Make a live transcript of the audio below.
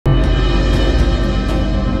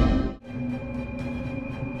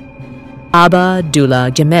Abba Dula,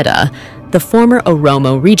 the former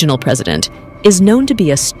Oromo regional president, is known to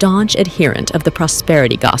be a staunch adherent of the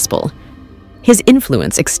prosperity gospel. His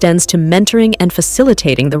influence extends to mentoring and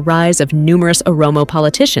facilitating the rise of numerous Oromo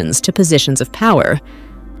politicians to positions of power.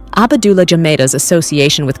 Abdullah Jameda's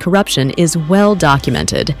association with corruption is well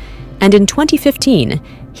documented, and in 2015,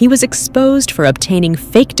 he was exposed for obtaining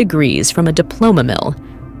fake degrees from a diploma mill.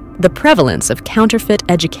 The prevalence of counterfeit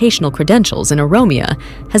educational credentials in Oromia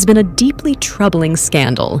has been a deeply troubling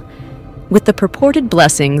scandal. With the purported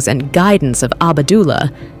blessings and guidance of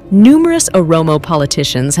Abdullah, numerous Oromo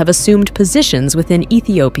politicians have assumed positions within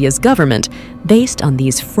Ethiopia's government based on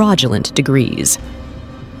these fraudulent degrees.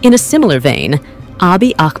 In a similar vein,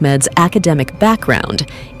 Abiy Ahmed's academic background,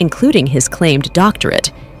 including his claimed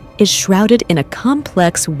doctorate, is shrouded in a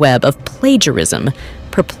complex web of plagiarism,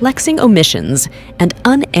 perplexing omissions, and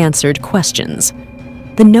unanswered questions.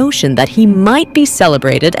 The notion that he might be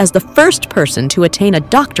celebrated as the first person to attain a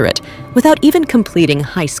doctorate without even completing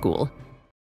high school